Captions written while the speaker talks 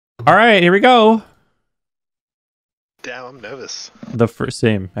All right, here we go. Damn, I'm nervous. The first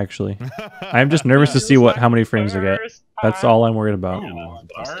same, actually. I'm just nervous to see how many frames I get. That's all I'm worried about. Ooh,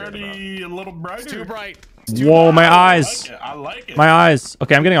 already a little brighter. It's too bright. Whoa, my eyes. I like it. My eyes.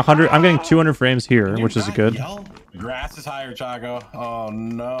 Okay, I'm getting 100. I'm getting 200 frames here, which is good. The grass is higher, Choco. Oh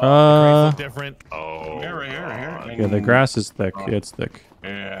no. Look different. Oh. Here. Yeah, the grass is thick. It's thick.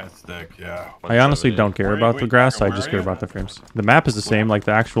 Yeah, it's thick. Yeah. I honestly don't care about the grass. Taco, I just care about the frames. The map is the same, like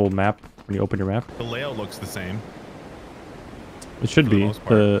the actual map when you open your map. The layout looks the same. It should be.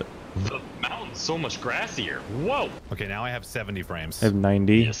 The mountain's so much grassier. Whoa. Okay, now I have 70 frames. I have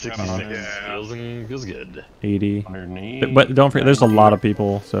 90. Yeah, 66 feels good. 80. Underneath. But don't forget, there's a lot of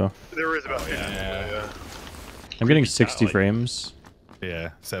people, so. There is about Yeah. I'm getting 60 frames. Yeah,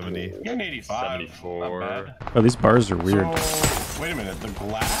 70. You're an 85. 74. Not bad. Oh, these bars are weird. So, wait a minute. The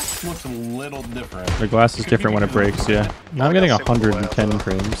glass looks a little different. The glass is different when it breaks, yeah. Now I'm getting 110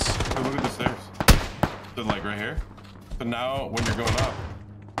 frames. Hey, look at the stairs. So, like right here. So now when you're going up,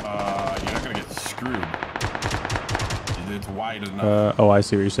 you're not gonna get screwed. It's wide enough. Oh, I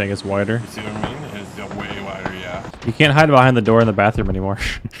see what you're saying. It's wider. You see what I mean? It's way wider, yeah. You can't hide behind the door in the bathroom anymore.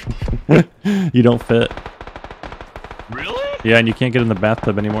 You don't fit. Really? Yeah, and you can't get in the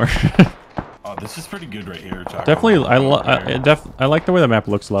bathtub anymore. Oh, this is pretty good right here, Choco. Definitely, I like the way the map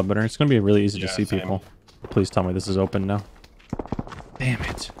looks a lot better. It's gonna be really easy to see same. people. Please tell me this is open now. Damn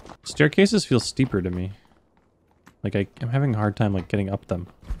it. Staircases feel steeper to me. Like I'm having a hard time like getting up them.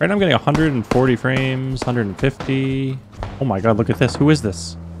 Right now I'm getting 140 frames, 150. Oh my god, look at this. Who is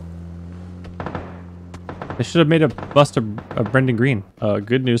this? They should have made a bust of Brendan Green.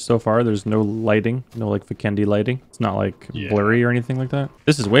 Good news so far. There's no lighting, no like Vikendi lighting. It's not like blurry or anything like that.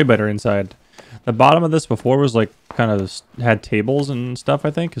 This is way better inside. The bottom of this before was like kind of had tables and stuff.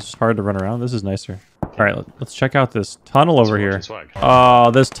 I think it's just hard to run around. This is nicer. All right, let's check out this tunnel over here. Oh,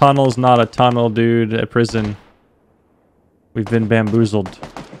 this tunnel's not a tunnel, dude. A prison. We've been bamboozled.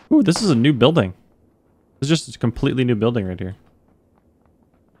 Ooh, this is a new building. This is just a completely new building right here.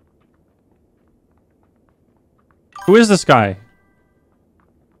 Who is this guy?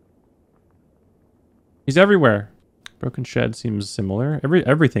 He's everywhere. Broken shed seems similar.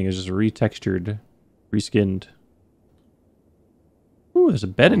 Everything is just retextured, reskinned. Ooh, there's a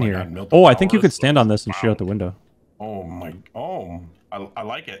bed in here. God, Oh, I think you could stand on this and shoot out the window. Oh my, oh, I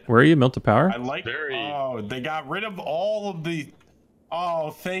like it. Where are you, Mylta Power? I like it. Oh, they got rid of all of the,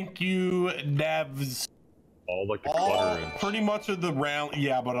 oh, thank you, devs. All like the clutter. Pretty much of the round,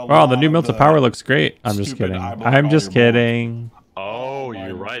 yeah, but a Wow, lot the new of Mylta Power looks great. I'm just stupid kidding. eyeball I'm just color kidding. Oh, my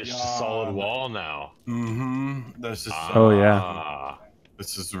you're right. It's just a solid wall now. Mm-hmm. This is Oh, yeah.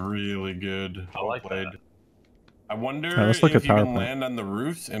 This is really good. I like that. I wonder let's look if at you can PowerPoint. land on the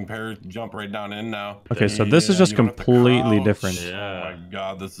roofs and jump right down in now. Okay, so this is just you don't have to completely crouch. different. Yeah. Oh my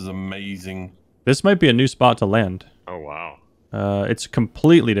god, this is amazing. This might be a new spot to land. Oh, wow. It's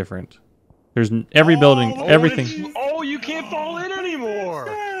completely different. There's every building, everything. Oh, you can't fall in anymore.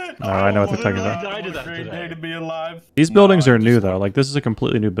 Oh, I know what they're talking about. I did that Great today. day to be alive. These buildings are new though. Like this is a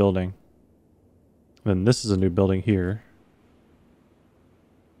completely new building. Then this is a new building here.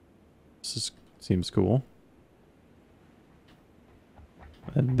 Seems cool.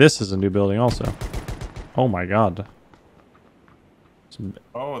 And this is a new building also. Oh my god. Some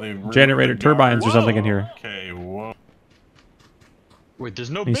They generator turbines or something in here. Okay, whoa. Wait, there's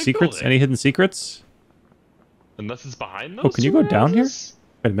no Any big secrets? building. Any hidden secrets? Unless it's behind those. Oh, can you go down here?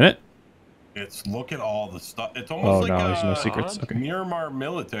 Wait a minute. It's look at all the stuff. It's Oh almost no, like there's no secrets. Okay. Miramar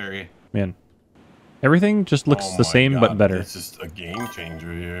military. Man. Everything just looks Oh the my same but God, better. This is a game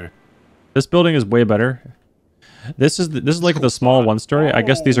changer here. This building is way better. This is like the small one story. I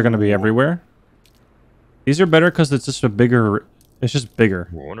guess these are going to be everywhere. These are better because it's just a bigger. It's just bigger.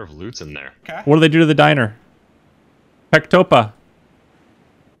 I wonder if loot's in there. Okay. What do they do to the diner? Pectopa.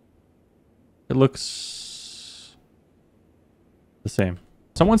 It looks the same.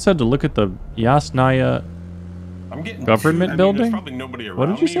 Someone said to look at the Yasnaya. I'm getting Government there's building? probably nobody around What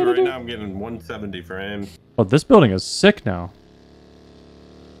did you me say to right do? now. I'm getting 170 frames. Oh, this building is sick now.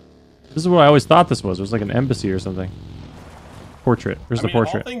 This is what I always thought this was. It was like an embassy or something. Portrait. Where's the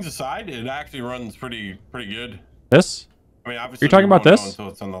portrait? All things aside, it actually runs pretty good. This? I mean, obviously, You're talking we about won't know this? until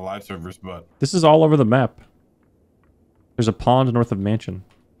it's on the live servers, but This is all over the map. There's a pond north of mansion.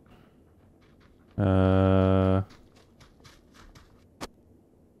 Oh.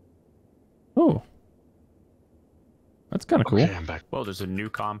 That's kind of cool. Okay, I'm back. Well, there's a new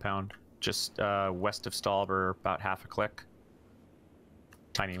compound just west of Stallber, about half a click.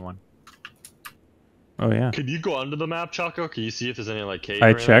 Tiny one. Oh yeah. Could you go under the map, Choco? Can you see if there's any like cave?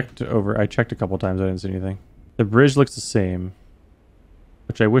 I checked a couple times. I didn't see anything. The bridge looks the same.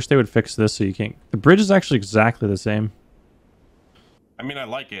 Which I wish they would fix this so you can't... The bridge is actually exactly the same. I mean, I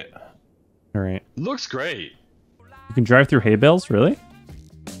like it. All right. Looks great. You can drive through hay bales, really?